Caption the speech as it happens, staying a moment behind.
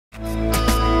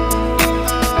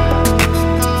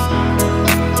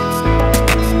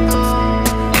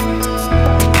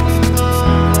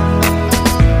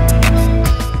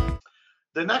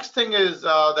next thing is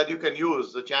that you can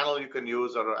use, the channel you can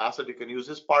use or asset you can use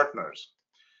is partners.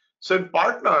 So in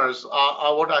partners,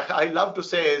 what I love to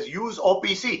say is use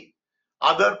OPC,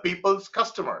 other people's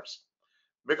customers.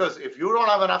 Because if you don't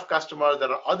have enough customers,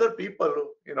 there are other people,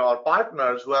 or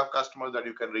partners who have customers that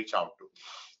you can reach out to.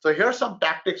 So here's some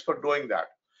tactics for doing that.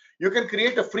 You can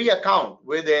create a free account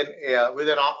with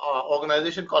an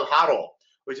organization called HARO,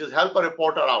 which is Help a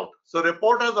Reporter Out. So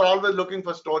reporters are always looking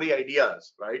for story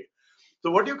ideas, right? So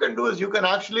what you can do is you can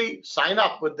actually sign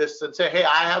up with this and say, hey,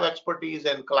 I have expertise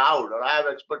in cloud, or I have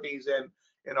expertise in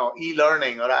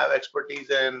e-learning, or I have expertise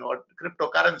in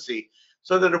cryptocurrency.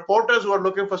 So the reporters who are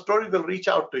looking for stories will reach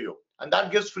out to you, and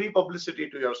that gives free publicity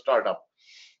to your startup.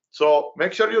 So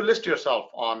make sure you list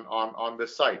yourself on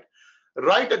this site.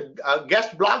 Write a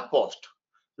guest blog post.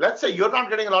 Let's say you're not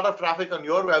getting a lot of traffic on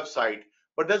your website,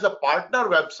 but there's a partner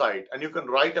website, and you can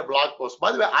write a blog post.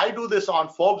 By the way, I do this on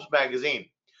Forbes magazine.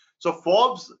 So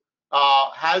Forbes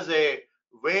has a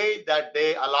way that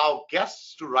they allow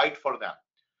guests to write for them.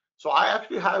 So I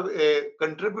actually have a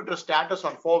contributor status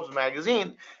on Forbes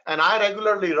magazine, and I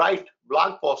regularly write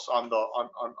blog posts on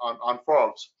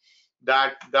Forbes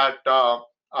that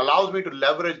allows me to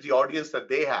leverage the audience that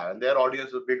they have, and their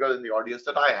audience is bigger than the audience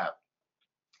that I have.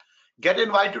 Get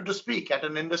invited to speak at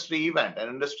an industry event. An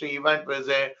industry event is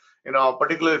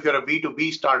particularly if you're a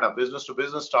B2B startup, business to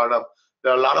business startup,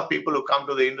 there are a lot of people who come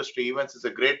to the industry events. It's a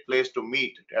great place to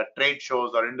meet at trade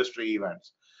shows or industry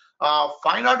events.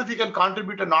 Find out if you can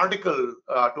contribute an article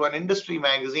to an industry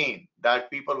magazine that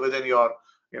people within your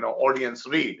audience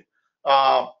read.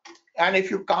 And if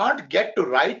you can't get to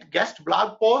write guest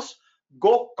blog posts,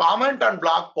 go comment on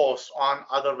blog posts on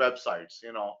other websites.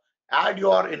 Add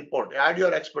your input, add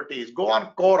your expertise. Go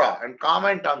on Quora and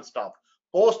comment on stuff.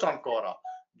 Post on Quora.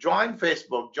 Join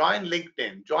Facebook, join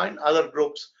LinkedIn, join other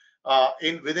groups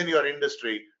within your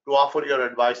industry to offer your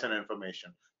advice and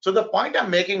information. So the point I'm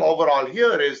making overall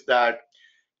here is that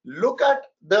look at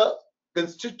the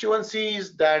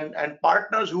constituencies and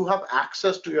partners who have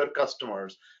access to your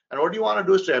customers. And what you want to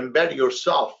do is to embed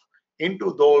yourself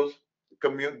into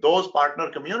those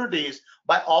partner communities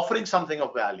by offering something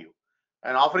of value.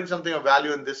 And offering something of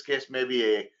value in this case may be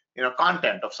a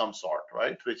content of some sort,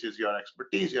 right? Which is your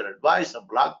expertise, your advice, a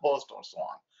blog post, or so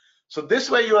on. So this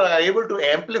way you are able to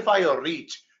amplify your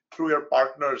reach through your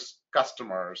partners'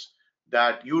 customers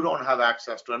that you don't have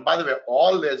access to. And by the way,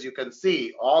 all this, you can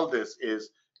see, all this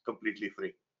is completely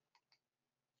free.